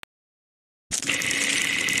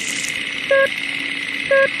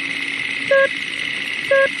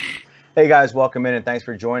Hey guys, welcome in and thanks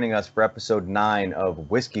for joining us for episode 9 of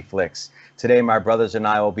Whiskey Flicks. Today my brothers and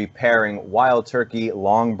I will be pairing Wild Turkey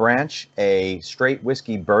Long Branch, a straight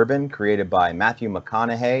whiskey bourbon created by Matthew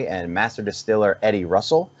McConaughey and master distiller Eddie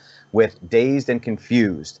Russell, with Dazed and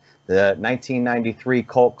Confused, the 1993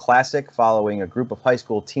 cult classic following a group of high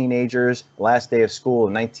school teenagers' last day of school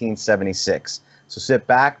in 1976. So sit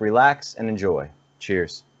back, relax, and enjoy.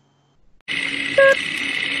 Cheers.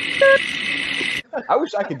 I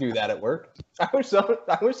wish I could do that at work. I wish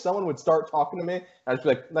someone would start talking to me. I'd just be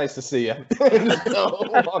like, "Nice to see you," and just go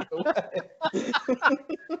walk away.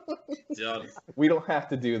 We don't have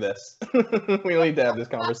to do this. We don't need to have this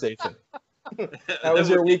conversation. How was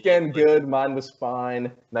your weekend? Good. Mine was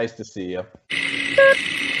fine. Nice to see you.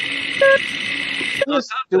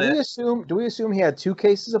 Do we assume he had 2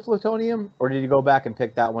 cases of plutonium, or did he go back and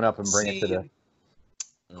pick that one up and bring it to the?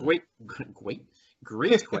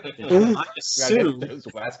 Great question. I assume those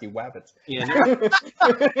wacky wabbits. Yeah.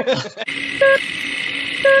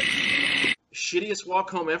 Shittiest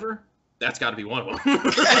walk home ever? That's got to be one of them.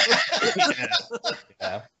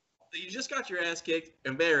 Yeah. You just got your ass kicked,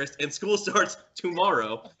 embarrassed, and school starts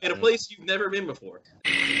tomorrow in a place you've never been before.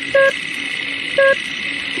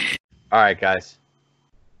 All right, guys.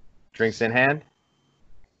 Drinks in hand.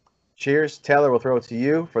 Cheers. Taylor, we'll throw it to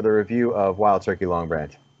you for the review of Wild Turkey Long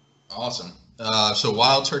Branch. Awesome. So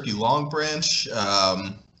Wild Turkey Long Branch,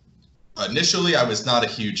 initially I was not a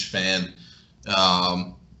huge fan.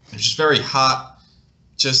 It's just very hot.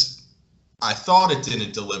 I thought it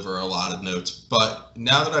didn't deliver a lot of notes, but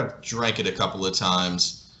now that I've drank it a couple of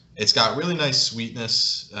times, it's got really nice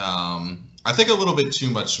sweetness. I think a little bit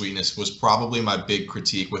too much sweetness was probably my big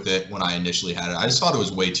critique with it when I initially had it. I just thought it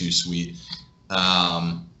was way too sweet.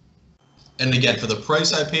 And again, for the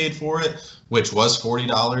price I paid for it, which was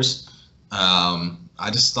 $40, I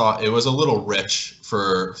just thought it was a little rich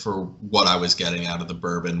for what I was getting out of the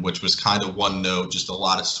bourbon, which was kind of one note, just a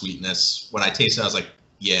lot of sweetness. When I tasted it, I was like,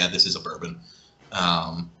 yeah, this is a bourbon,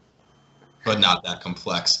 but not that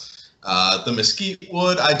complex. The mesquite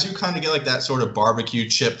wood, I do kind of get like that sort of barbecue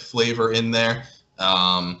chip flavor in there.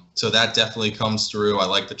 So that definitely comes through. I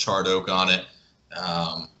like the charred oak on it.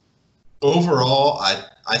 Overall,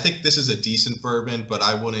 I think this is a decent bourbon, but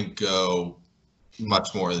I wouldn't go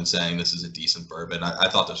much more than saying this is a decent bourbon. I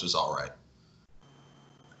thought this was all right.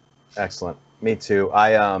 Excellent. Me too.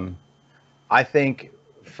 I think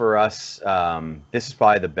for us, this is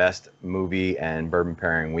probably the best movie and bourbon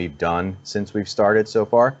pairing we've done since we've started so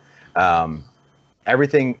far.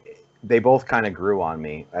 Everything, they both kind of grew on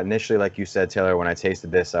me. Initially, like you said, Taylor, when I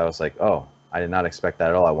tasted this, I was like, oh, I did not expect that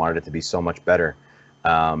at all. I wanted it to be so much better.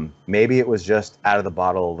 Maybe it was just out of the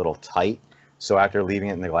bottle a little tight. So after leaving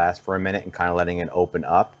it in the glass for a minute and kind of letting it open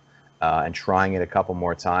up and trying it a couple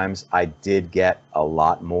more times, I did get a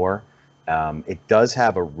lot more. It does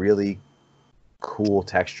have a really cool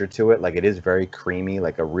texture to it. Like, it is very creamy,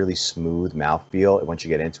 like a really smooth mouthfeel once you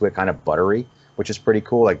get into it, kind of buttery, which is pretty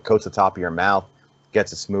cool. Like, coats the top of your mouth,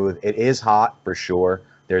 gets it smooth. It is hot for sure.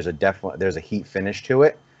 There's a heat finish to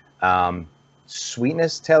it.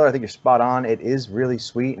 Sweetness, Taylor, I think you're spot on. It is really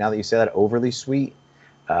sweet. Now that you say that, overly sweet.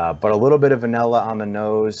 But a little bit of vanilla on the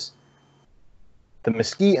nose. The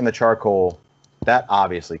mesquite and the charcoal, that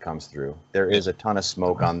obviously comes through. There is a ton of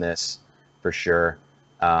smoke on this, for sure.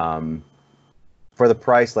 For the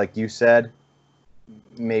price, like you said,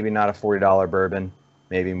 maybe not a $40 bourbon,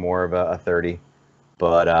 maybe more of a $30.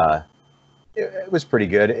 But it was pretty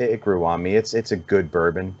good. It grew on me. It's a good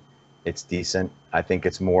bourbon. It's decent. I think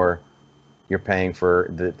it's more you're paying for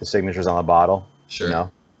the signatures on the bottle. Sure. You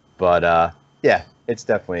know? But yeah.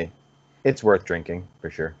 It's worth drinking for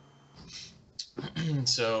sure.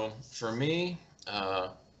 So for me,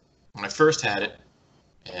 when I first had it,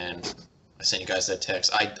 and I sent you guys that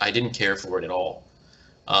text, I didn't care for it at all.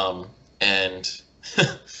 And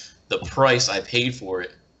the price I paid for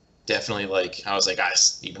it, definitely, like, I was like,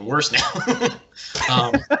 it's even worse now.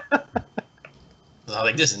 I was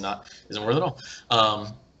like, this isn't worth it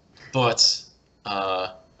all. But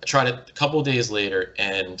I tried it a couple of days later,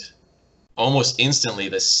 and almost instantly,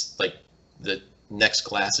 the next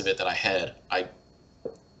glass of it that I had, I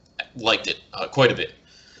liked it quite a bit.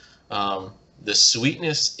 The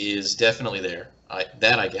sweetness is definitely there. I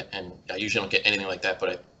get, and I usually don't get anything like that,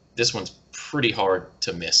 but this one's pretty hard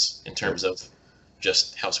to miss in terms of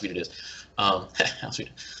just how sweet it is. How sweet.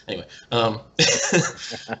 Anyway,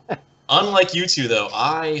 unlike you two, though,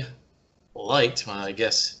 I liked, well, I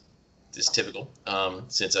guess it's typical,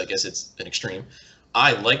 since I guess it's an extreme.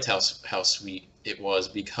 I liked how sweet it was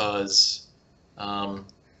because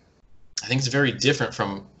I think it's very different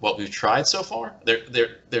from what we've tried so far.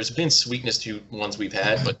 There's been sweetness to ones we've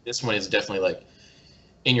had, but this one is definitely like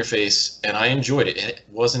in your face, and I enjoyed it. It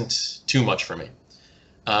wasn't too much for me.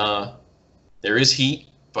 There is heat,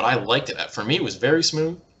 but I liked it. For me, it was very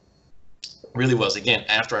smooth. Really was. Again,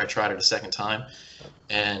 after I tried it a second time,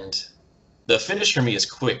 and the finish for me is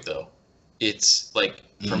quick though. It's like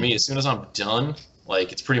for me, as soon as I'm done,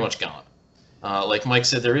 like it's pretty much gone. Like Mike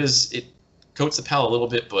said, it coats the palate a little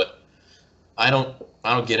bit, but I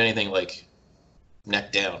don't get anything like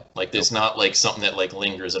neck down. Like it's not like something that like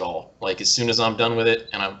lingers at all. Like as soon as I'm done with it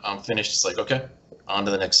and I'm finished, it's like okay, on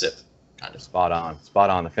to the next sip, kind of. Spot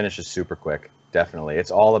on. The finish is super quick. Definitely,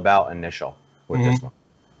 it's all about initial with this one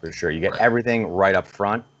for sure. You get everything right up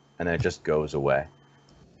front, and then it just goes away.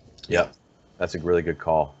 Yep, that's a really good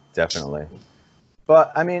call. Definitely.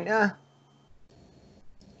 But I mean,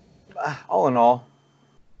 all in all,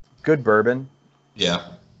 good bourbon. Yeah.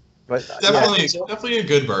 But definitely a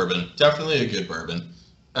good bourbon. Definitely a good bourbon.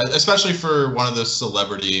 Especially for one of those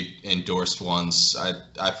celebrity endorsed ones.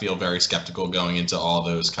 I feel very skeptical going into all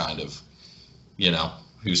those kind of,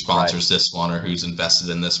 who sponsors this one or who's invested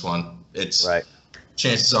in this one. It's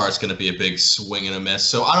chances are it's going to be a big swing and a miss.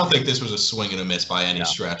 So I don't think this was a swing and a miss by any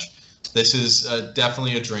stretch. This is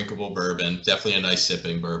definitely a drinkable bourbon, definitely a nice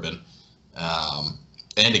sipping bourbon.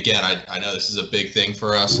 And again, I know this is a big thing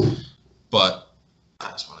for us, but I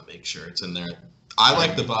just want to make sure it's in there. I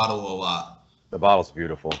like the bottle a lot. The bottle's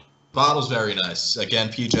beautiful. Bottle's very nice. Again,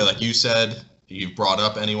 PJ, like you said, you brought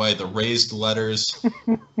up anyway, the raised letters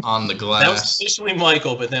on the glass. That was initially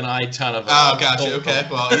Michael, but then I kind of... Oh, gotcha. Okay.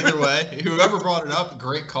 Well, either way, whoever brought it up,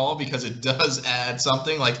 great call, because it does add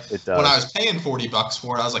something. Like, when I was paying $40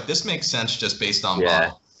 for it, I was like, this makes sense just based on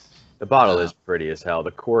bottle. The bottle is pretty as hell. The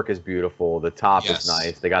cork is beautiful. The top is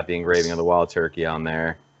nice. They got the engraving of the wild turkey on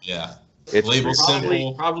there. Yeah. It's label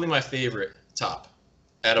simple. Probably my favorite top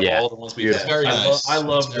out of all the ones we've had. Very nice. I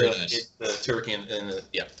love the turkey and the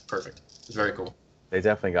perfect. It's very cool. They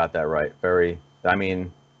definitely got that right. I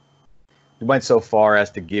mean, we went so far as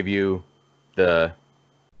to give you the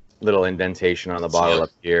little indentation on the bottle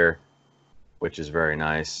up here, which is very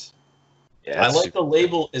nice. Yeah, I like the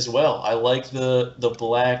label as well. I like the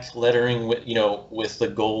black lettering with with the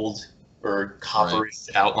gold or copper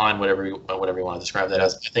outline, whatever you want to describe that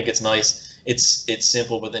as. I think it's nice. It's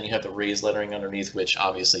simple, but then you have the raised lettering underneath, which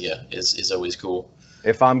obviously is always cool.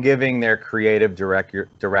 If I'm giving their creative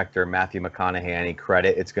director Matthew McConaughey any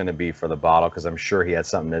credit, it's going to be for the bottle, because I'm sure he had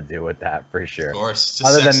something to do with that for sure. Of course.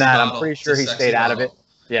 Other than that, I'm pretty sure he stayed out of it.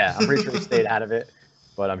 Yeah, I'm pretty sure he stayed out of it,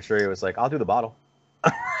 but I'm sure he was like, I'll do the bottle.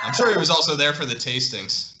 I'm sure he was also there for the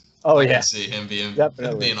tastings. Oh, I yeah. can see him being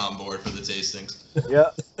on board for the tastings. Yeah,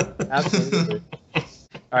 absolutely.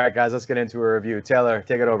 All right, guys, let's get into a review. Taylor,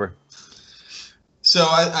 take it over. So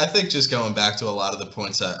I think just going back to a lot of the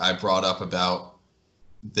points that I brought up about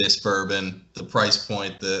this bourbon, the price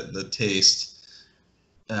point, the taste,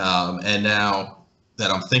 and now that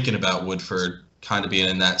I'm thinking about Woodford kind of being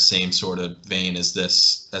in that same sort of vein as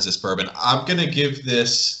this bourbon, I'm going to give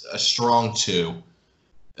this a strong 2.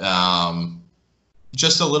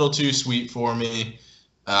 Just a little too sweet for me.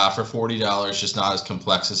 For $40, just not as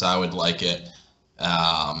complex as I would like it.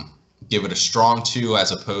 Give it a strong 2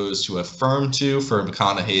 as opposed to a firm 2 for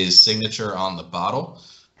McConaughey's signature on the bottle.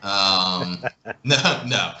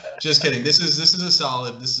 No, just kidding. This is a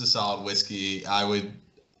solid whiskey. I would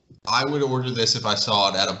order this if I saw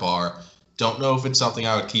it at a bar. Don't know if it's something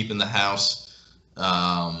I would keep in the house.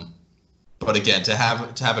 But again, to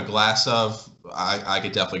have a glass of, I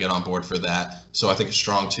could definitely get on board for that. So I think a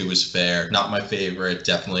strong 2 is fair. Not my favorite,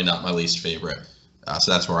 definitely not my least favorite.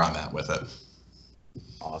 So that's where I'm at with it.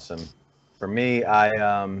 Awesome. For me,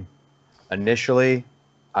 initially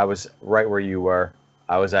I was right where you were.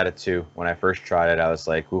 I was at a 2 when I first tried it. I was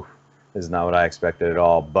like, ooh, this is not what I expected at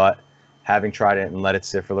all. But having tried it and let it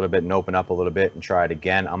sit for a little bit and open up a little bit and try it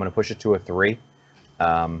again, I'm going to push it to a 3.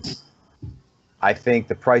 I think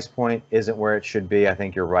the price point isn't where it should be. I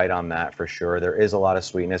think you're right on that for sure. There is a lot of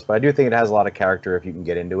sweetness, but I do think it has a lot of character if you can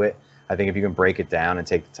get into it. I think if you can break it down and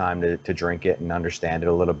take the time to drink it and understand it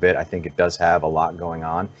a little bit, I think it does have a lot going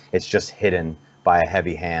on. It's just hidden by a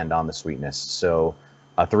heavy hand on the sweetness. So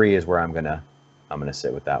a 3 is where I'm gonna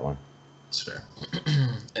sit with that one. That's fair.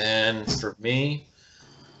 And for me,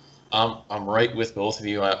 I'm right with both of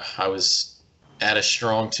you. I was at a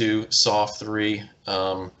strong 2, soft 3.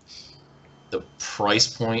 The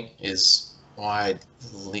price point is why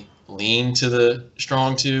I lean to the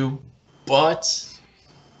strong 2, but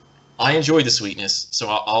I enjoyed the sweetness, so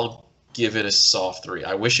I'll give it a soft 3.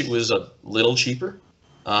 I wish it was a little cheaper.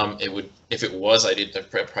 If it was, it'd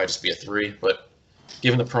probably just be a 3. But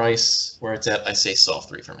given the price where it's at, I say soft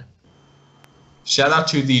 3 for me. Shout out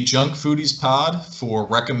to the Junk Foodies Pod for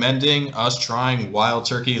recommending us trying Wild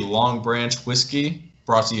Turkey Long Branch Whiskey,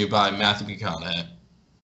 brought to you by Matthew McConaughey.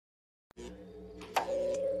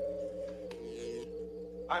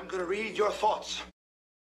 I'm going to read your thoughts.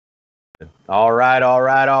 All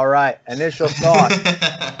right. Initial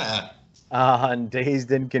thought on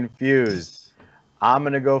Dazed and Confused. I'm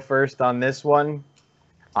going to go first on this one.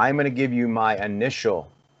 I'm going to give you my initial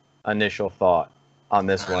thought on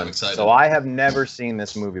this one. I'm excited. So I have never seen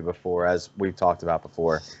this movie before, as we've talked about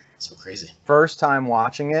before. So crazy. First time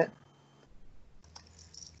watching it,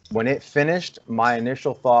 when it finished, my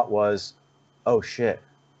initial thought was, oh shit.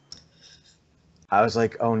 I was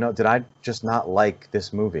like, oh no, did I just not like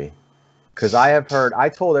this movie? Because I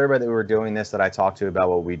told everybody that we were doing this, that I talked to about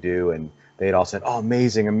what we do, and they'd all said, oh,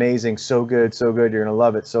 amazing, so good, you're going to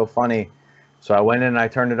love it, so funny. So I went in and I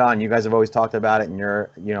turned it on. You guys have always talked about it, and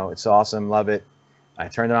it's awesome, love it. I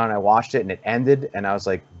turned it on, I watched it, and it ended, and I was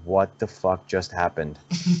like, what the fuck just happened?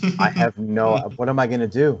 I have what am I going to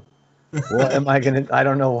do? I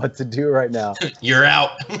don't know what to do right now. You're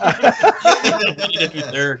out.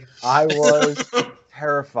 I was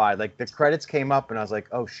terrified. Like, the credits came up, and I was like,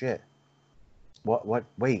 oh shit. What,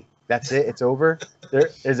 wait, that's it? It's over?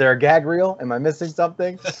 Is there a gag reel? Am I missing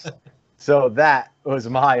something? So that was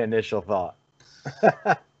my initial thought.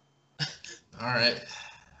 All right.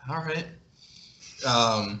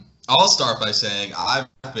 I'll start by saying I've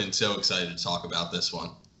been so excited to talk about this one.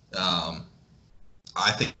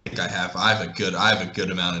 I think I have a good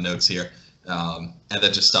amount of notes here, and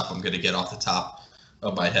then just stuff I'm going to get off the top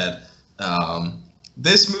of my head.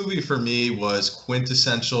 This movie for me was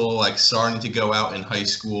quintessential, like starting to go out in high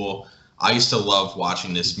school. I used to love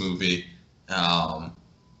watching this movie.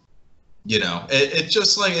 It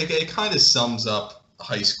just like it kind of sums up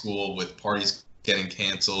high school with parties getting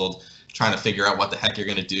canceled, trying to figure out what the heck you're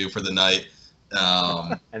going to do for the night.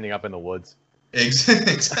 Ending up in the woods.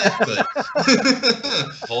 Exactly.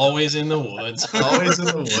 Always in the woods. Always in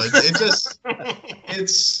the woods.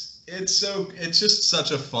 It's just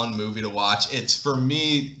such a fun movie to watch. It's, for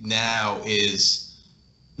me now, is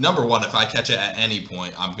number one, if I catch it at any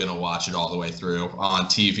point, I'm going to watch it all the way through on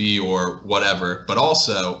TV or whatever. But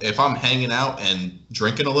also, if I'm hanging out and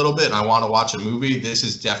drinking a little bit and I want to watch a movie, this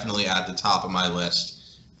is definitely at the top of my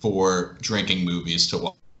list for drinking movies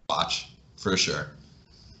to watch, for sure.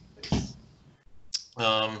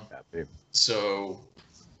 So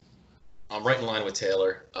I'm right in line with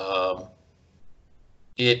Taylor.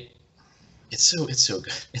 It's so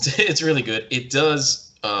good. It's really good. It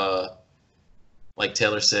does, like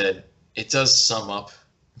Taylor said, it does sum up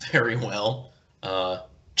very well,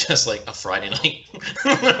 just like a Friday night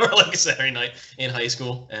or like a Saturday night in high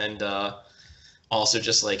school, and also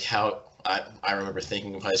just like how I remember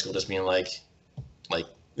thinking of high school just being like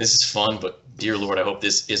this is fun, but dear Lord, I hope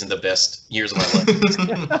this isn't the best years of my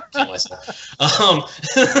life. Kill myself.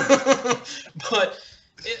 But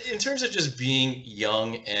in terms of just being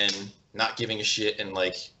young and not giving a shit and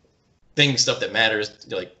like thinking stuff that matters,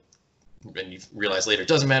 like, and you realize later it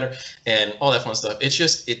doesn't matter, and all that fun stuff. It's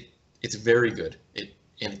just it's very good. It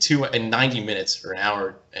in 90 minutes or an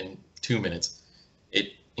hour and 2 minutes,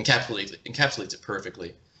 it encapsulates it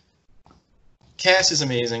perfectly. Cast is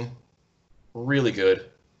amazing, really good.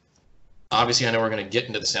 Obviously, I know we're going to get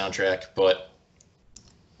into the soundtrack, but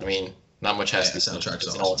I mean, not much has to be said. Soundtrack's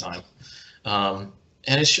It's awesome. all the time.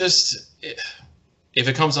 And it's just, if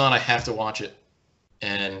it comes on, I have to watch it,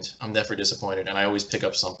 and I'm never disappointed. And I always pick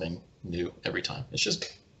up something new every time. It's just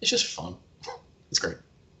fun. It's great.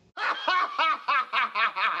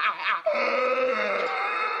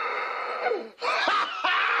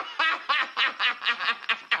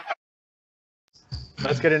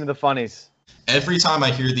 Let's get into the funnies. Every time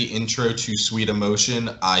I hear the intro to Sweet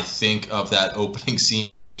Emotion, I think of that opening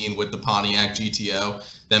scene with the Pontiac GTO,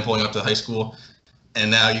 then pulling up to high school. And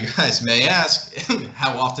now you guys may ask,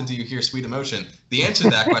 how often do you hear Sweet Emotion? The answer to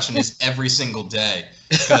that question is every single day,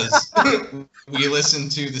 because we listen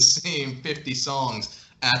to the same 50 songs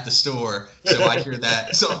at the store, so I hear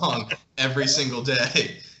that song every single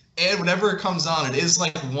day. And whenever it comes on, it is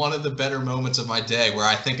like one of the better moments of my day where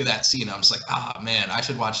I think of that scene. I'm just like, man, I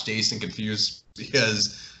should watch Dazed and Confused,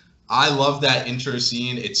 because I love that intro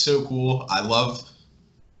scene. It's so cool.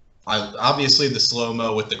 Obviously the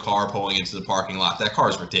slow-mo with the car pulling into the parking lot. That car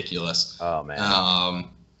is ridiculous. Oh man.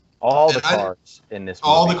 All the cars in this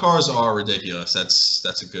movie. All the cars are ridiculous.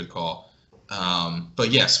 That's a good call.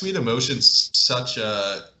 But yeah, Sweet Emotion's such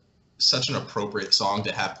an appropriate song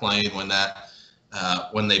to have playing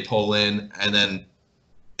when they pull in, and then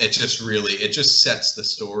it just sets the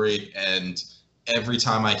story, and every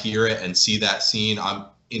time I hear it and see that scene, I'm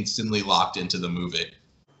instantly locked into the movie.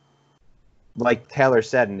 Like Taylor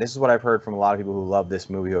said, and this is what I've heard from a lot of people who love this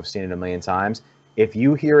movie, who have seen it a million times. If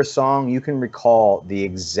you hear a song, you can recall the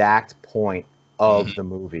exact point of the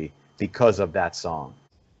movie because of that song.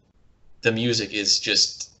 The music is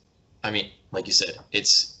just, I mean, like you said,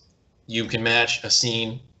 you can match a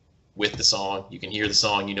scene with the song. You can hear the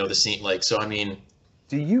song, you know the scene. Like, so, I mean.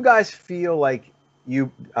 Do you guys feel like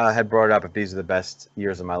you had brought it up, if these are the best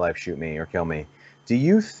years of my life, shoot me or kill me. Do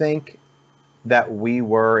you think that we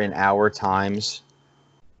were in our times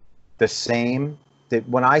the same? That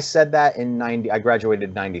when I said that in 90, I graduated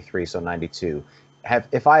in 93, so 92.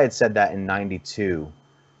 If I had said that in 92,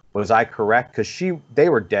 was I correct? Because they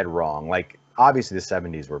were dead wrong. Like, obviously the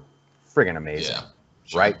 70s were friggin' amazing. Yeah,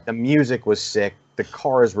 sure. Right? The music was sick. The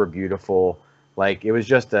cars were beautiful. Like, it was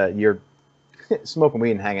just you're smoking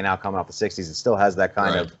weed and hanging out coming off the 60s. It still has that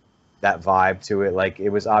kind of, that vibe to it. Like, it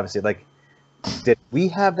was obviously, like, did we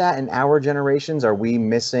have that in our generations? Are we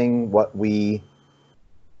missing what we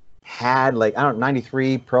had? Like, I don't know,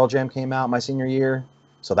 93, Pearl Jam came out my senior year.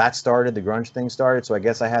 So that started, the grunge thing started. So I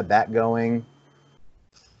guess I had that going.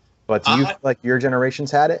 But do you feel like your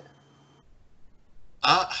generations had it?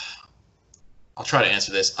 I'll try to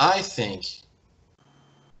answer this. I think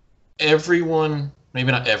everyone,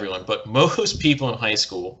 maybe not everyone, but most people in high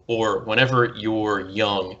school or whenever you're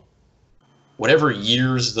young, whatever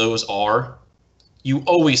years those are, you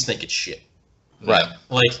always think it's shit. Right.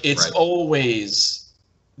 Like, it's always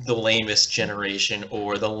the lamest generation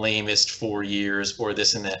or the lamest 4 years or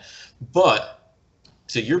this and that. But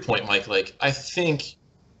to your point, Mike, like, I think,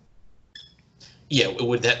 yeah,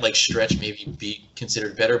 would that, like, stretch maybe be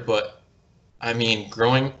considered better? But I mean,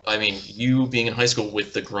 you being in high school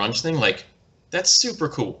with the grunge thing, like, that's super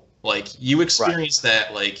cool. Like, you experienced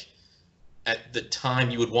that, like, at the time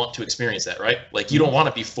you would want to experience that, right? Like, you don't want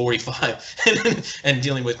to be 45 and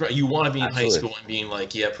dealing with, you want to be in high school and being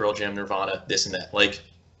like, yeah, Pearl Jam, Nirvana, this and that. Like,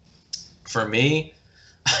 for me,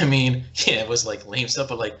 I mean, yeah, it was like lame stuff,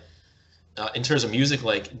 but like, in terms of music,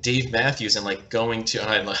 like Dave Matthews and like going to,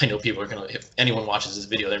 and I know people are gonna, if anyone watches this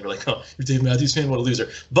video, they're gonna be like, oh, you're a Dave Matthews fan, what a loser.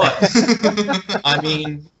 But I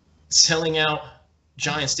mean, selling out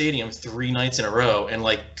Giant Stadium 3 nights in a row and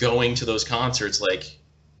like going to those concerts, like,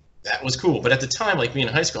 that was cool. But at the time, like, being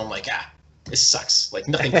in high school, I'm like, this sucks. Like,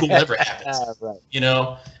 nothing cool ever happens. Right. You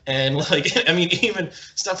know? And like, I mean, even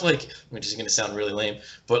stuff like, which is gonna sound really lame,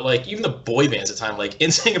 but like even the boy bands at the time, like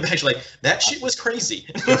NSYNC and Backstreet, like, that shit was crazy.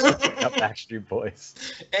 Backstreet Boys.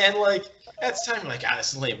 And like, at the time, you're like,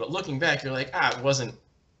 this is lame. But looking back, you're like,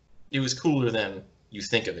 it was cooler than you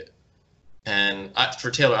think of it. And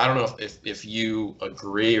for Taylor, I don't know if you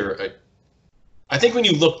agree or I think when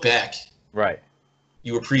you look back, right,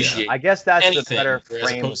 you appreciate. I guess that's anything, the better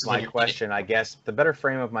frame of my question. I guess the better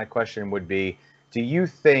frame of my question would be, do you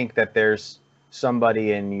think that there's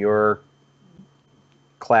somebody in your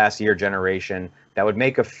class, your generation, that would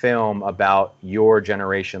make a film about your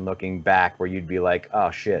generation looking back where you'd be like, oh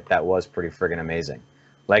shit, that was pretty friggin' amazing?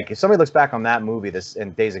 Like, if somebody looks back on that movie,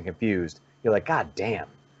 and Dazed and Confused, you're like, god damn,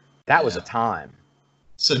 that was a time.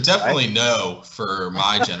 So definitely no for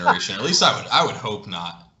my generation. At least I would hope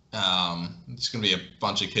not. It's gonna be a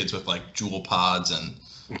bunch of kids with like Juul pods, and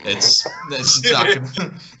it's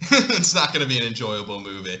not gonna be an enjoyable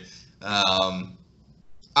movie.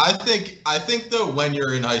 I think though, when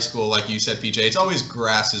you're in high school, like you said, PJ, it's always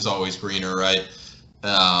grass is always greener, right?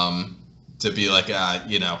 To be like,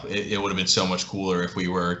 it would have been so much cooler if we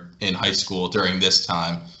were in high school during this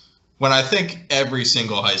time. When I think every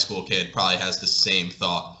single high school kid probably has the same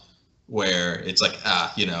thought, where it's like,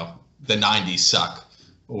 the 90s suck.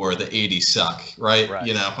 Or the 80s suck, right?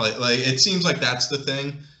 You know, like it seems like that's the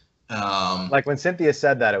thing. Like when Cynthia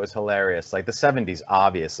said that, it was hilarious. Like the 70s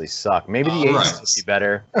obviously suck. Maybe the 80s would be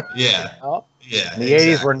better. Yeah. Yeah. The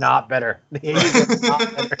 80s were not better. The 80s were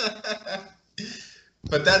not better.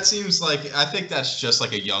 But that seems like, I think that's just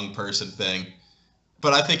like a young person thing.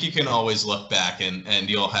 But I think you can always look back and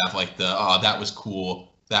you'll have like that was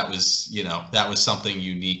cool. That was, that was something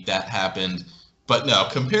unique that happened. But no,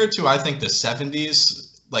 compared to, I think, the 70s,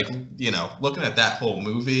 like, looking at that whole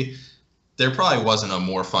movie, there probably wasn't a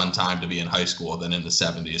more fun time to be in high school than in the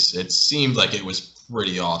 70s. It seemed like it was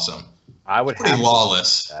pretty awesome. I would pretty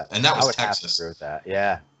lawless, and that was Texas. Have to agree with that.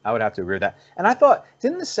 Yeah, I would have to agree with that. And I thought,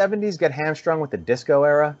 didn't the 70s get hamstrung with the disco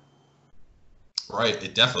era? Right,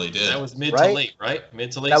 it definitely did. That was mid to late, right?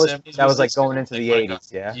 Mid to late 70s. That was like going into the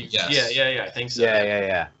 80s, yeah? Yes. Yeah, I think so.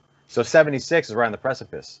 Yeah. So 76 is right on the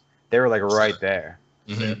precipice. They were like right there.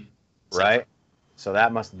 Mm-hmm. Right? So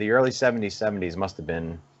the early 70s must have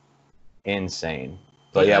been insane.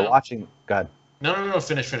 But yeah, watching, God. No.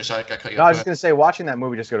 Finish. I cut you No, I off. was just gonna say, watching that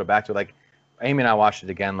movie, just go back to it, like, Amy and I watched it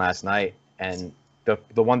again last night, and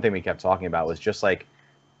the one thing we kept talking about was just like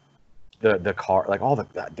the car, like all the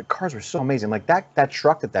cars were so amazing. Like that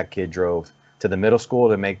truck that kid drove to the middle school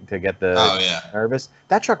to get the nervous.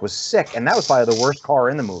 That truck was sick, and that was probably the worst car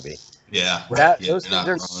in the movie. Yeah, Those things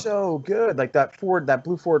are so good. Like that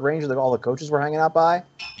blue Ford Ranger that all the coaches were hanging out by.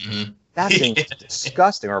 Mm-hmm. That thing is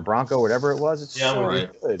disgusting, or a Bronco, whatever it was. It's so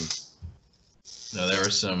good. No,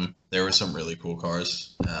 there were some really cool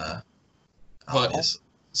cars.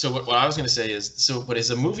 So what I was going to say is, but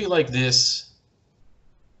is a movie like this,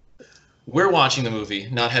 we're watching the movie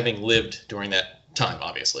not having lived during that time,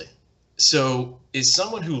 obviously. So is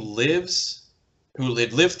someone who lived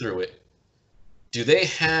through it, does it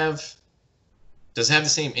have the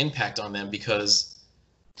same impact on them? Because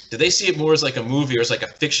do they see it more as like a movie or as like a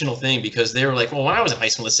fictional thing? Because they were like, well, when I was in high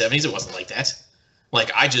school in the 70s, it wasn't like that.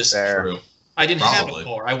 Like I didn't have a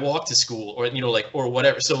car. I walked to school, or or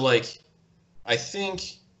whatever. So like, I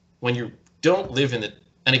think when you don't live in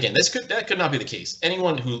and again, that could not be the case.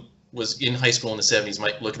 Anyone who was in high school in the 70s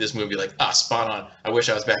might look at this movie like, spot on. I wish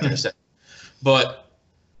I was back in the 70s. But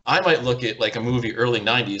I might look at like a movie early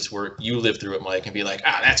 90s where you lived through it, Mike, and be like,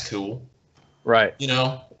 that's cool. Right. And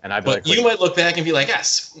you might look back and be like,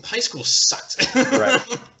 high school sucked. Right.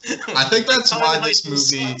 I think that's why this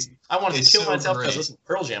movie I wanted to kill myself because I listen to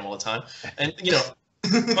Pearl Jam all the time. And,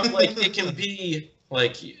 but like it can be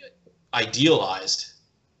like idealized.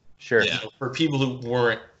 Sure. For people who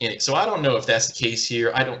weren't in it. So I don't know if that's the case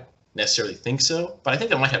here. I don't necessarily think so, but I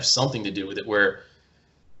think that might have something to do with it, where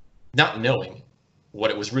not knowing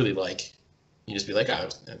what it was really like, you just be like,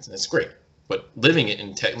 that's great. But living it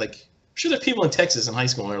in I'm sure there are people in Texas in high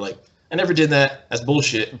school and they're like, I never did that. That's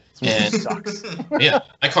bullshit. And sucks. Yeah,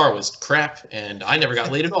 my car was crap and I never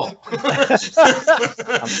got laid at all.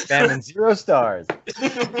 I'm spamming 0 stars.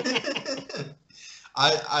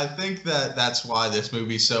 I think that's why this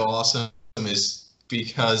movie's so awesome, is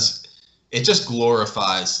because it just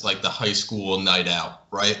glorifies like the high school night out,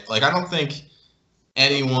 right? Like I don't think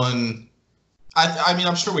anyone. I mean,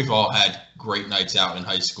 I'm sure we've all had great nights out in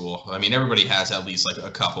high school. I mean, everybody has at least like a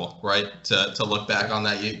couple, right? To look back on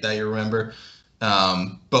that you remember.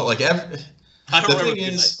 But like I don't remember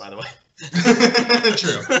good nights, by the way.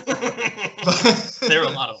 True. There were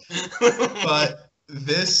a lot of them. But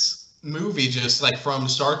this movie, just like from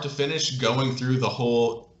start to finish, going through the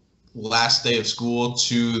whole last day of school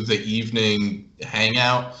to the evening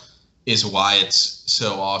hangout, is why it's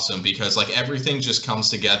so awesome, because like everything just comes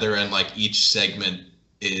together, and like each segment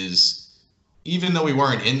is, even though we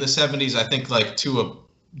weren't in the 70s, I think like to a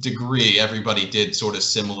degree everybody did sort of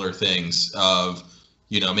similar things of,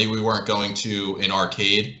 maybe we weren't going to an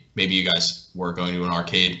arcade, maybe you guys were going to an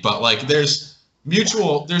arcade, but like there's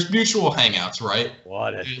mutual hangouts, right?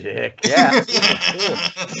 What a dick. Yeah.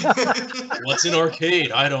 What's an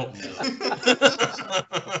arcade? I don't know.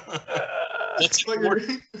 No,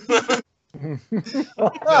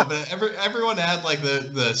 but everyone had like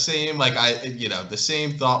the same, like the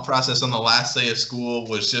same thought process on the last day of school,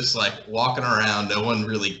 was just like walking around. No one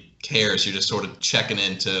really cares. You're just sort of checking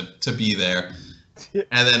in to be there.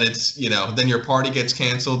 And then it's, then your party gets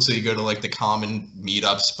canceled. So you go to like the common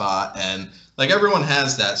meetup spot, and like everyone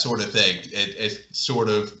has that sort of thing. It sort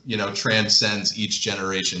of, transcends each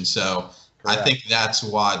generation. So correct. I think that's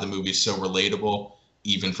why the movie's so relatable,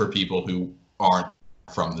 even for people who aren't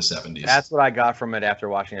from the 70s. That's what I got from it after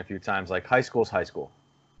watching it a few times. Like, high school's high school.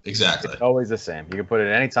 Exactly. It's always the same. You can put it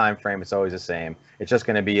in any time frame. It's always the same. It's just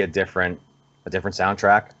going to be a different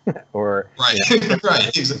soundtrack, or right,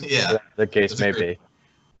 right, yeah. The case may be.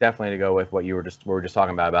 Definitely to go with what we were just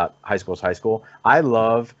talking about high school's high school. I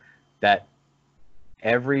love that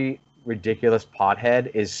every ridiculous pothead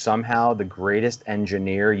is somehow the greatest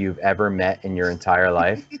engineer you've ever met in your entire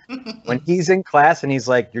life. When he's in class and he's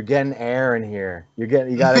like, "You're getting air in here. You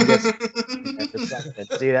gotta get."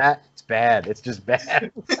 See that? It's bad. It's just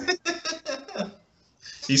bad.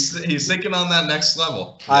 He's thinking on that next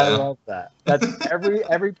level. I love that. That's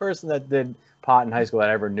every person that did pot in high school that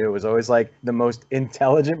I ever knew was always like the most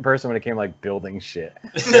intelligent person when it came to like building shit.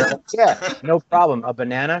 Like, yeah, no problem. A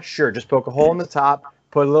banana, sure. Just poke a hole in the top,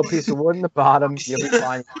 put a little piece of wood in the bottom. You'll be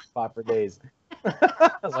fine. Pot for days.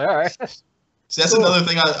 I was like, all right. So that's another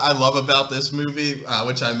thing I love about this movie,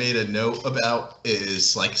 which I made a note about,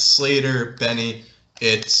 is like Slater, Benny.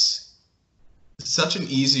 It's such an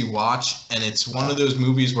easy watch, and it's one of those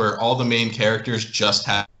movies where all the main characters just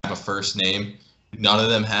have a first name. None of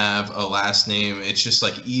them have a last name. It's just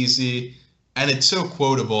like easy, and it's so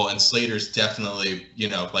quotable. And Slater's definitely,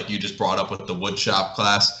 like you just brought up with the woodshop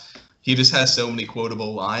class. he just has so many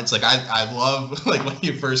quotable lines. Like I love like when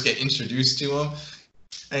you first get introduced to him.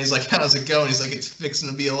 And he's like, how's it going? He's like, it's fixing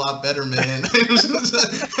to be a lot better, man.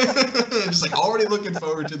 Just like already looking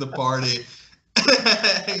forward to the party.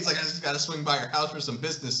 He's like, I just got to swing by your house for some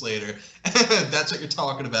business later. That's what you're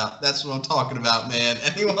talking about. That's what I'm talking about, man.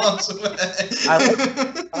 And he walks away. I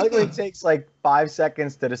like when it takes like 5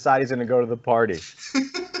 seconds to decide he's going to go to the party.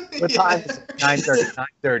 What time is it?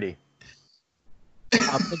 9:30.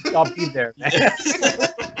 9:30. I'll be there, man.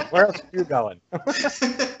 Where else are you going?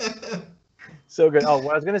 So good. Oh,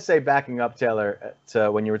 what I was going to say, backing up, Taylor, to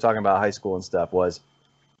when you were talking about high school and stuff, was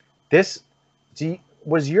this,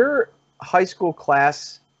 was your high school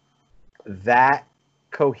class that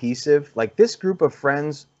cohesive? Like, this group of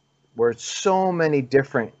friends were so many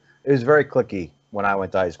different, it was very cliquey when I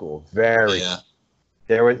went to high school. Very. Yeah.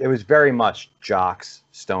 It was very much jocks,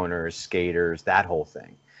 stoners, skaters, that whole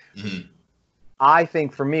thing. Mm-hmm. I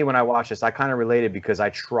think for me, when I watched this, I kind of related because I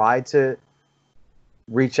tried to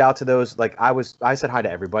reach out to those. Like, I said hi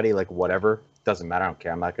to everybody, like, whatever, doesn't matter, I don't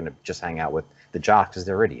care, I'm not going to just hang out with the jocks because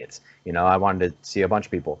they're idiots, you know. I wanted to see a bunch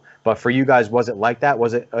of people. But for you guys, was it like that?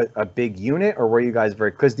 Was it a big unit, or were you guys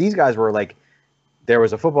very, because these guys were like, there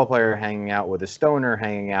was a football player hanging out with a stoner,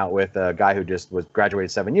 hanging out with a guy who just was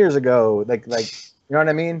graduated 7 years ago, like you know what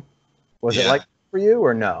I mean? Was it like for you,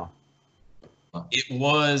 or no?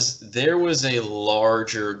 There was a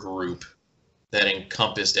larger group that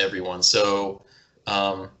encompassed everyone. So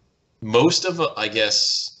most of, I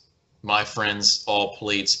guess, my friends all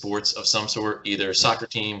played sports of some sort, either soccer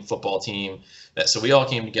team, football team. So we all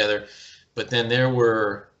came together. But then there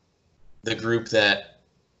were the group that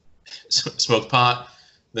smoked pot,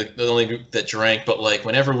 the only group that drank. But like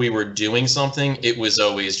whenever we were doing something, it was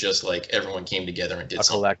always just like everyone came together and did a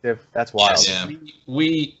something. Collective. That's wild. Yes, Yeah.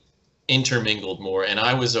 We intermingled more, and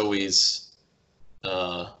I was always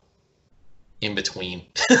in between.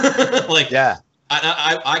 Like, Yeah.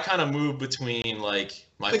 I kind of moved between like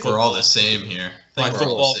my I think we're all the same here. my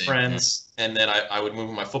football friends, and then I would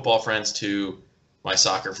move my football friends to my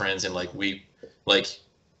soccer friends, and like we like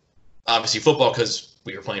obviously football because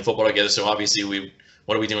we were playing football together. So obviously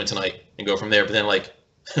what are we doing tonight, and go from there. But then like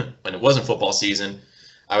when it wasn't football season,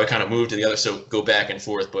 I would kind of move to the other, so go back and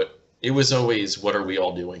forth. But it was always, what are we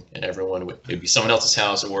all doing? And everyone it'd be someone else's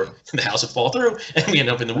house, or the house would fall through and we end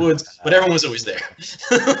up in the woods, but everyone was always there.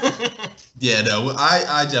 Yeah, no,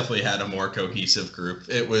 I definitely had a more cohesive group.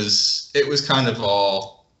 It was kind of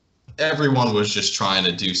everyone was just trying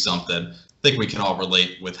to do something. I think we can all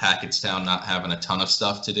relate with Hackettstown not having a ton of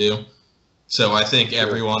stuff to do. So I think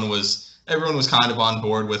everyone was kind of on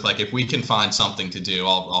board with, like, if we can find something to do,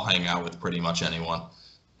 I'll hang out with pretty much anyone.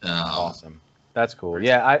 Awesome. That's cool.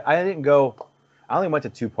 Yeah, I didn't go. I only went to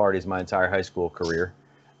 2 parties my entire high school career,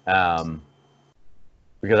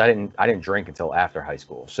 because I didn't drink until after high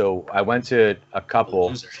school. So I went to a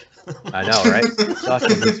couple. I know, right? Such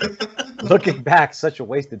a loser. Looking back, such a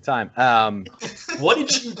wasted time. What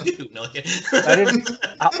did you do? No, I didn't.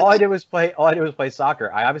 All I did was play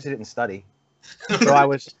soccer. I obviously didn't study, so I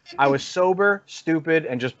was sober, stupid,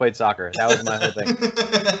 and just played soccer. That was my whole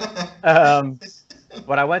thing.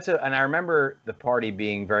 But I went to, and I remember the party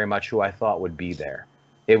being very much who I thought would be there.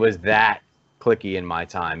 It was that cliquey in my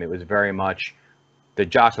time. It was very much the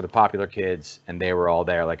jocks were the popular kids, and they were all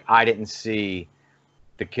there. Like, I didn't see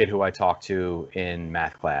the kid who I talked to in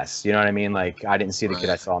math class. You know what I mean? Like, I didn't see the kid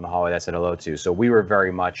I saw in the hallway that I said hello to. So we were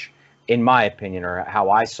very much, in my opinion, or how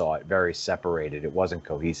I saw it, very separated. It wasn't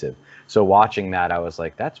cohesive. So watching that, I was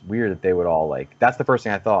like, that's weird that they would all, like, that's the first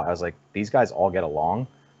thing I thought. I was like, these guys all get along?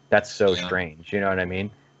 That's so strange. You know what I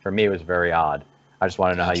mean? For me, it was very odd. I just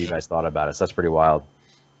want to know how you guys thought about it. So that's pretty wild.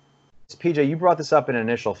 PJ, you brought this up in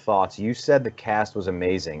initial thoughts. You said the cast was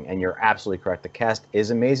amazing, and you're absolutely correct. The cast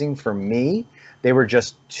is amazing. For me, they were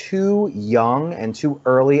just too young and too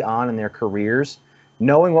early on in their careers.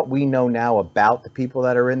 Knowing what we know now about the people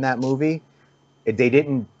that are in that movie,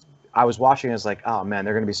 I was watching and I was like, oh man,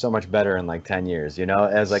 they're going to be so much better in like 10 years. You know,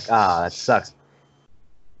 I was like, that sucks.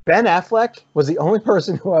 Ben Affleck was the only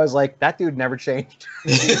person who I was like, that dude never changed.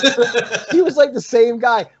 He was like the same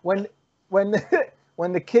guy. When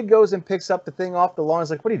the kid goes and picks up the thing off the lawn, it's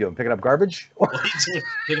like, what are you doing? Picking up garbage?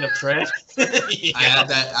 Picking up trash? Yeah. I had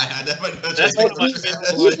that.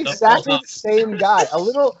 He's exactly the same guy. A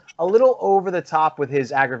little over the top with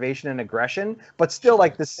his aggravation and aggression, but still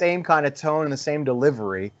like the same kind of tone and the same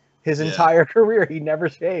delivery. His entire career, he never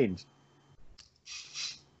changed.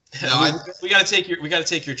 No, we gotta take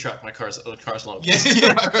your truck. My car's low.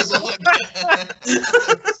 Yeah, my car's low.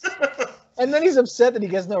 And then he's upset that he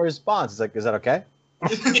gets no response. He's like, "Is that okay?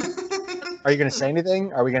 Are you gonna say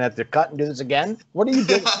anything? Are we gonna have to cut and do this again? What are you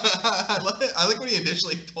doing?" I like when he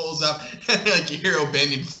initially pulls up and like you hear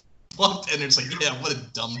O'Banion flunked, and it's like, yeah, what a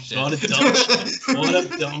dumb shit. What a dumb shit. What a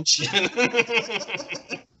dumb shit.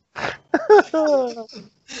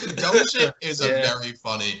 Dumb shit is a very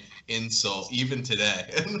funny insult, even today.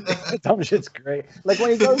 Dumb shit's great. Like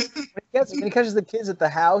when he catches the kids at the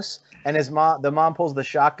house, and the mom pulls the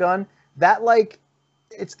shotgun. That like,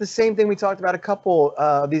 it's the same thing we talked about a couple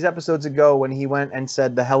of these episodes ago when he went and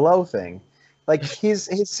said the hello thing. Like he's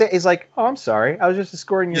like, oh, I'm sorry, I was just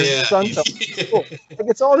escorting your son. Cool. Like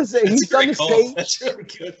it's all the same. He's done the same. That's really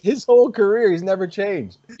good. His whole career, he's never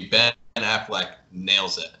changed. Ben Affleck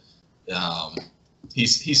nails it.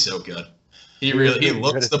 He's so good. He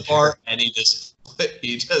looks the part, and he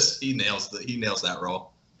nails that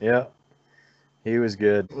role. Yeah, he was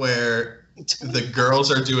good. Where the girls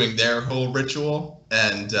are doing their whole ritual,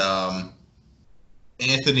 and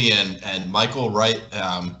Anthony and Michael Wright,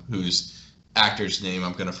 whose actor's name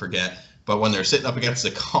I'm gonna forget, but when they're sitting up against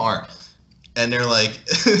the car, and they're like,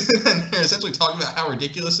 and they're essentially talking about how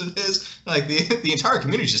ridiculous it is. Like the entire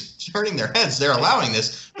community is just turning their heads. They're allowing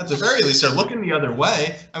this. At the very least, they're looking the other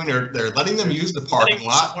way. I mean, they're letting them use the parking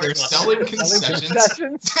lot. They're selling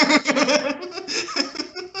concessions.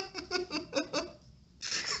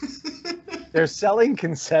 They're selling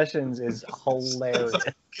concessions is hilarious.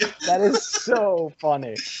 That is so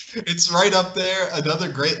funny. It's right up there.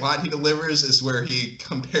 Another great line he delivers is where he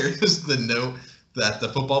compares the note that the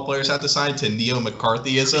football players have to sign to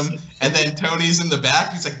neo-McCarthyism. And then Tony's in the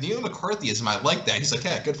back. He's like, neo-McCarthyism, I like that. He's like,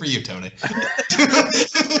 yeah, good for you, Tony.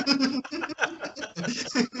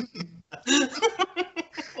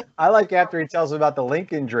 I like after he tells him about the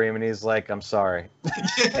Lincoln Dream, and he's like, I'm sorry.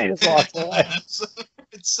 He just walks away.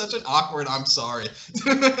 It's such an awkward, I'm sorry.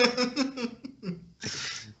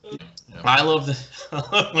 I love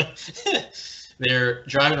they're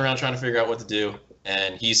driving around trying to figure out what to do,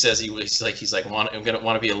 and he says I'm gonna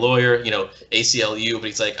want to be a lawyer, ACLU, but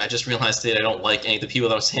he's like, I just realized that I don't like any of the people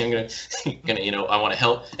that I was saying I want to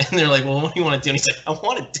help, and they're like, well, what do you want to do? And he's like, I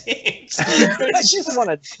want to dance. I just want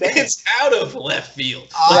to dance. It's out of left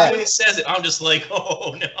field. When he says it, I'm just like,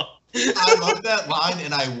 oh no. I love that line,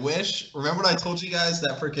 and I wish. Remember when I told you guys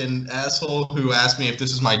that freaking asshole who asked me if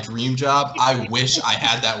this is my dream job? I wish I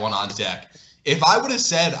had that one on deck. If I would have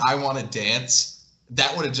said I want to dance,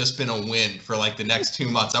 that would have just been a win for like the next 2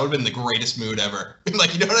 months. I would have been the greatest mood ever.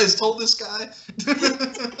 Like, you know what I just told this guy?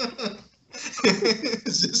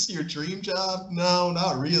 Is this your dream job? No,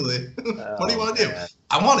 not really. What do you want to do?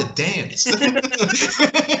 I want to dance.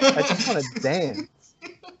 I just want to dance.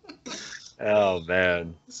 Oh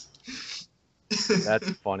man. That's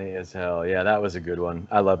funny as hell. Yeah, that was a good one.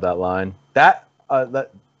 I love that line. That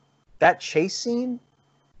chase scene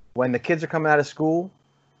when the kids are coming out of school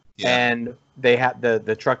and they have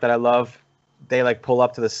the truck that I love, they like pull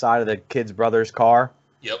up to the side of the kid's brother's car.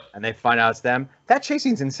 Yep. And they find out it's them. That chase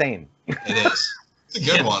scene's insane. It is. It's a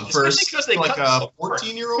good one. First, like a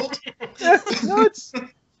 14-year-old. No,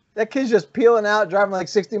 that kid's just peeling out, driving like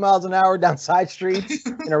 60 miles an hour down side streets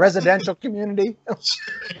in a residential community.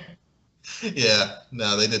 Yeah,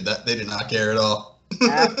 no, they did that. They did not care at all.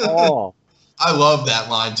 At all. I love that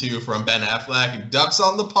line too from Ben Affleck. Ducks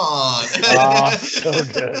on the pond. Oh, so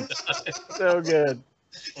good, so good.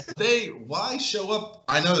 Why show up?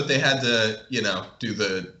 I know that they had to, do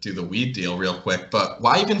the weed deal real quick, but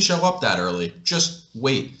why even show up that early? Just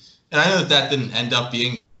wait. And I know that didn't end up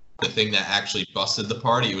being the thing that actually busted the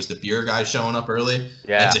party. It was the beer guy showing up early.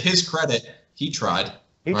 Yeah. And to his credit, he tried.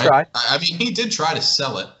 He tried. I mean, he did try to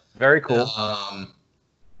sell it. Very cool.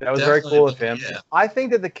 That was very cool of him. Yeah. I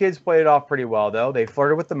think that the kids played it off pretty well, though. They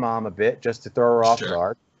flirted with the mom a bit just to throw her off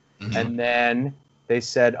guard. Mm-hmm. And then they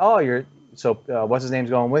said, what's his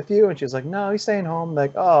name's going with you? And she's like, no, he's staying home.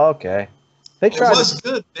 Like, oh, okay. They tried. It was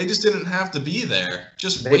good. They just didn't have to be there.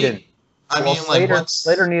 Just they wait. Didn't.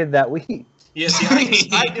 Slater needed that weed. Yeah, see,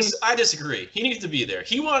 I disagree. He needs to be there.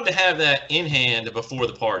 He wanted to have that in hand before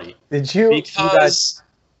the party. Did you? Because.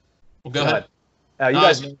 Go ahead. You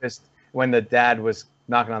guys noticed when the dad was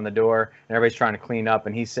knocking on the door and everybody's trying to clean up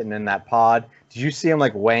and he's sitting in that pod. Did you see him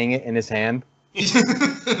like weighing it in his hand? Yeah.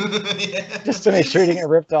 Just to make sure he didn't get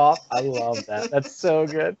ripped off. I love that. That's so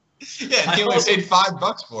good. Yeah, and he only paid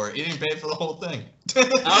 $5 for it. He didn't pay for the whole thing.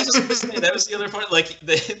 I was just gonna say that was the other part. Like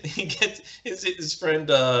he gets his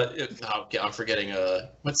friend. I'm forgetting.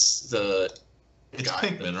 What's the? It's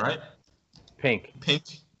Pinkman, right? Pink.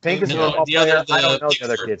 Pink is the other Pickford. I don't know the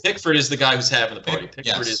other kids. Pickford is the guy who's having the party.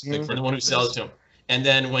 Pickford is Pickford. the one who sells it to him. And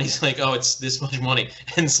then when he's like, oh, it's this much money,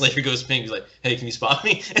 and Slater goes Pink, he's like, hey, can you spot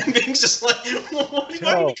me? And Pink's just like,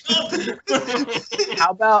 How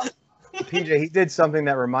about PJ? He did something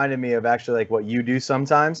that reminded me of actually like what you do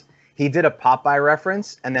sometimes. he did a Popeye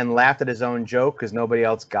reference and then laughed at his own joke because nobody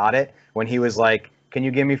else got it when he was like, "Can you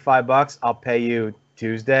give me $5? I'll pay you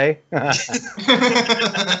Tuesday." And that's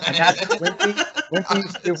what Wimpy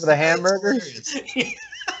used to do for the hamburgers.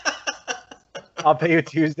 I'll pay you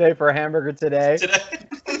Tuesday for a hamburger today.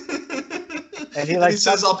 And he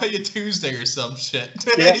says, "I'll pay you Tuesday" or some shit.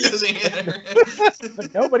 Yeah. He doesn't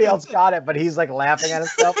But nobody else got it, but he's like laughing at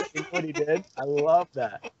himself at what he did. I love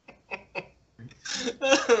that.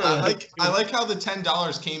 I like how the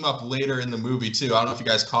 $10 came up later in the movie too. I don't know if you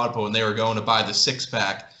guys caught it, but when they were going to buy the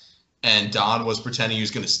 6-pack, and Don was pretending he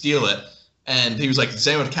was going to steal it, and he was like, "Does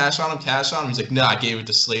anyone have cash on him? Cash on him?" He's like, "No, I gave it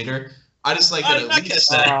to Slater." I just like that at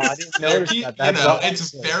least I didn't notice that.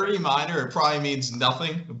 It's very minor. It probably means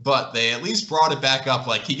nothing, but they at least brought it back up.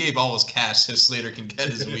 Like he gave all his cash so Slater can get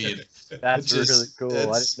his weed. That's really cool.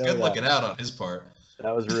 It's good looking out on his part.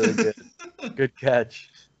 That was really good. Good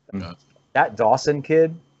catch. Yeah. That Dawson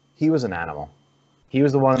kid, he was an animal. He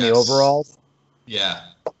was the one in the overalls. Yeah.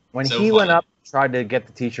 When So he went funny. up, tried to get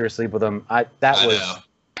the teacher to sleep with him, that was know.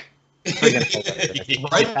 friggin'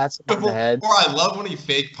 hilarious. Right Pats him on the head. Or I love when he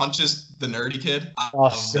fake punches the nerdy kid. I Oh,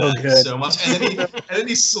 love so that good. so much. And then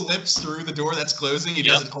he slips through the door that's closing. He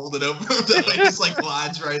doesn't hold it open. He just like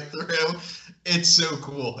glides right through. It's so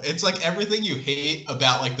cool. It's like everything you hate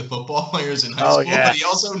about like the football players in high school, but he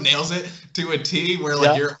also nails it to a T where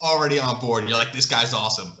like you're already on board. You're like, this guy's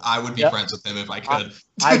awesome. I would be friends with him if I could.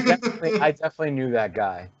 I definitely knew that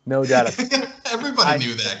guy. No doubt. Everybody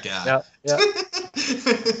knew that guy. Yeah.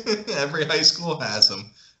 Every high school has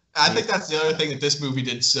him. I think that's the other thing that this movie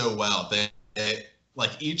did so well. They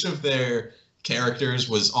like each of their characters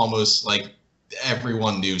was almost like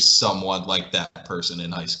everyone knew someone like that person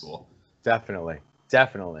in high school. Definitely.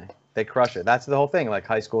 They crush it. That's the whole thing. Like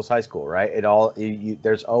high school's high school, right? It all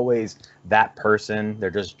there's always that person.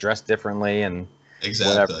 They're just dressed differently and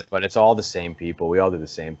whatever. But it's all the same people. We all do the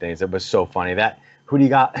same things. It was so funny. Who do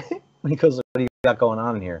you got? When he goes, "What do you got going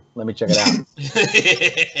on in here? Let me check it out."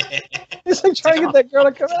 He's like trying to get that girl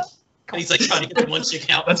to come out. He's like trying to get the one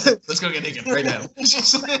chick out. Let's go get naked right now.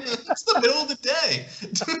 It's the middle of the day.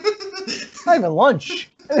 It's not even lunch.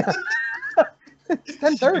 It's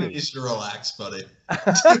 10:30. You should relax, buddy.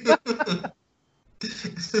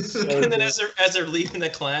 And then as they're leaving the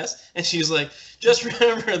class, and she's like, "Just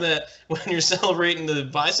remember that when you're celebrating the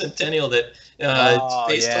bicentennial, that it's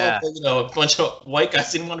based on a bunch of white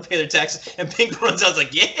guys didn't want to pay their taxes." And Pink runs out,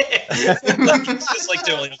 like, "Yeah," he's just like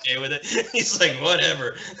totally okay with it. He's like,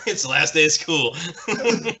 "Whatever, it's the last day of school."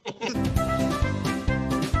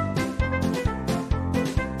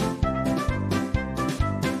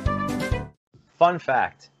 Fun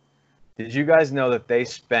fact. Did you guys know that they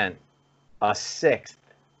spent a sixth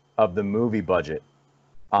of the movie budget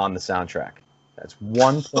on the soundtrack? That's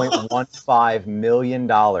 $1.15 million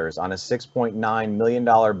on a $6.9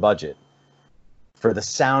 million budget for the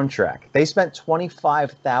soundtrack. They spent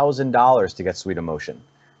 $25,000 to get Sweet Emotion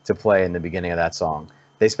to play in the beginning of that song.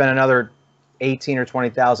 They spent another $18,000 or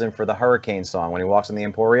 $20,000 for the Hurricane song when he walks in the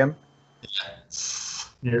Emporium.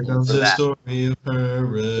 Here comes the story of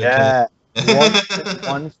Hurricane. Yeah.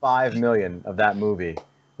 $1.15 million of that movie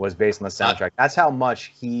was based on the soundtrack. That's how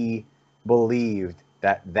much he believed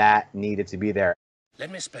that needed to be there. Let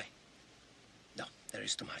me explain. No, there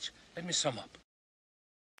is too much. Let me sum up.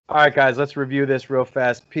 All right, guys, let's review this real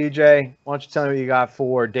fast. PJ, why don't you tell me what you got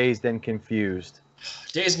for Dazed and Confused?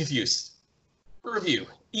 Dazed and Confused. Review.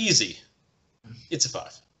 Easy. It's a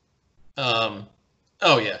 5.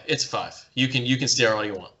 Oh yeah, it's a 5. You can stare all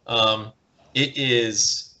you want. It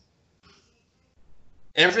is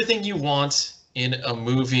everything you want in a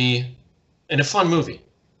movie, in a fun movie.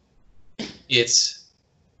 It's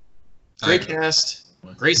great cast,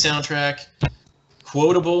 great soundtrack,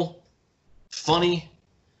 quotable, funny.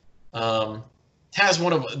 Has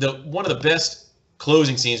one of the best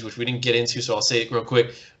closing scenes, which we didn't get into, so I'll say it real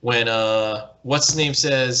quick. When what's his name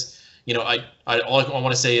says, all I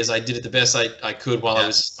want to say is I did it the best I could while I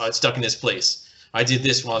was stuck in this place. I did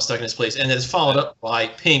this while I was stuck in this place, and then it's followed up by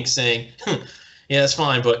Pink saying, "Yeah, that's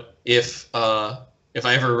fine, but if I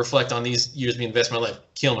ever reflect on these years being the best of my life,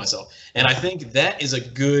 kill myself." And I think that is a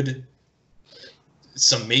good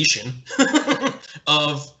summation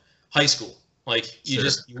of high school. Like you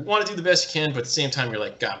want to do the best you can, but at the same time you're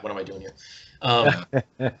like, God, what am I doing here? And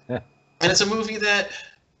it's a movie that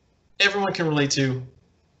everyone can relate to.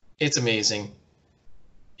 It's amazing.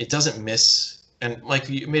 It doesn't miss. And like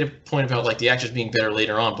you made a point about like the actors being better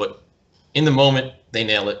later on, but in the moment they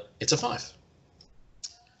nail it. It's a 5.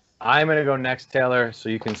 I'm going to go next, Taylor, so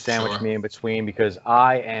you can sandwich me in between because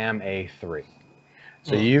I am a 3.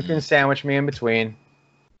 So you can sandwich me in between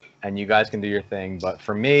and you guys can do your thing. But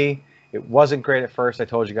for me, It wasn't great at first. I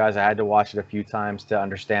told you guys I had to watch it a few times to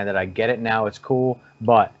understand it. I get it now. It's cool,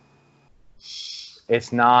 but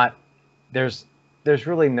it's not. There's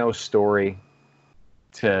really no story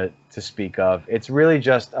to speak of. It's really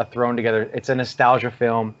just a thrown together. It's a nostalgia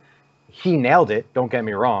film. He nailed it. Don't get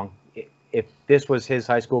me wrong. If this was his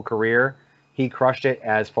high school career, he crushed it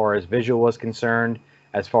as far as visual was concerned.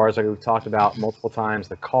 As far as, like we've talked about multiple times,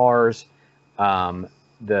 the cars, the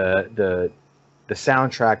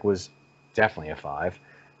soundtrack was definitely a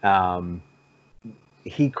 5.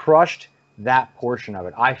 He crushed that portion of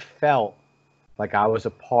it. I felt like I was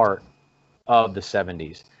a part of the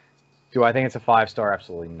 70s. Do I think it's a 5-star?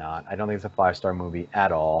 Absolutely not. I don't think it's a 5-star movie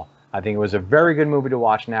at all. I think it was a very good movie to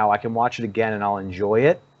watch now. I can watch it again and I'll enjoy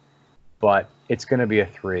it, but it's going to be a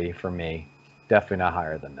 3 for me. Definitely not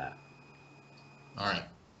higher than that. All right.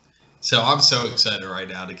 So I'm so excited right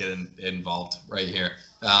now to get involved right here.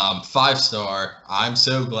 5-star. I'm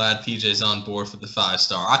so glad PJ's on board for the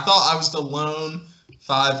 5-star. I thought I was the lone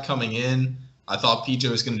 5 coming in. I thought PJ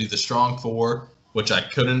was going to do the strong 4, which I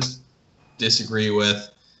couldn't disagree with.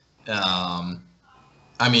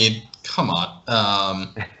 I mean, come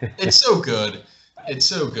on. It's so good. It's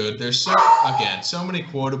so good. There's so many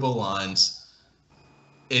quotable lines.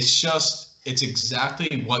 It's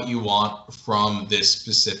exactly what you want from this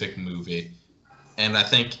specific movie. And I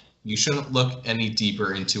think you shouldn't look any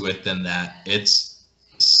deeper into it than that. It's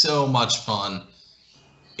so much fun.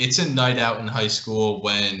 It's a night out in high school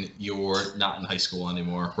when you're not in high school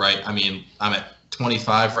anymore, right? I mean, I'm at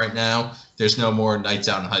 25 right now. There's no more nights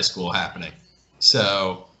out in high school happening.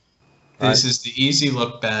 So this is the easy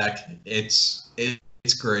look back. It's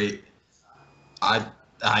great. I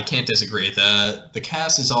can't disagree. The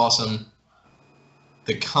cast is awesome.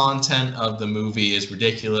 The content of the movie is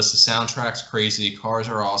ridiculous. The soundtrack's crazy. Cars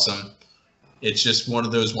are awesome. It's just one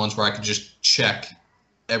of those ones where I could just check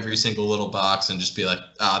every single little box and just be like,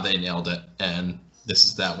 they nailed it. And this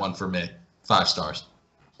is that one for me. 5 stars.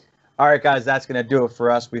 All right, guys, that's going to do it for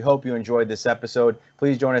us. We hope you enjoyed this episode.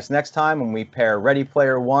 Please join us next time when we pair Ready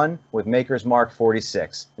Player One with Maker's Mark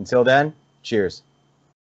 46. Until then, cheers.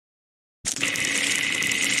 Beep,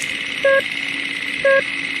 beep,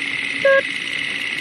 beep.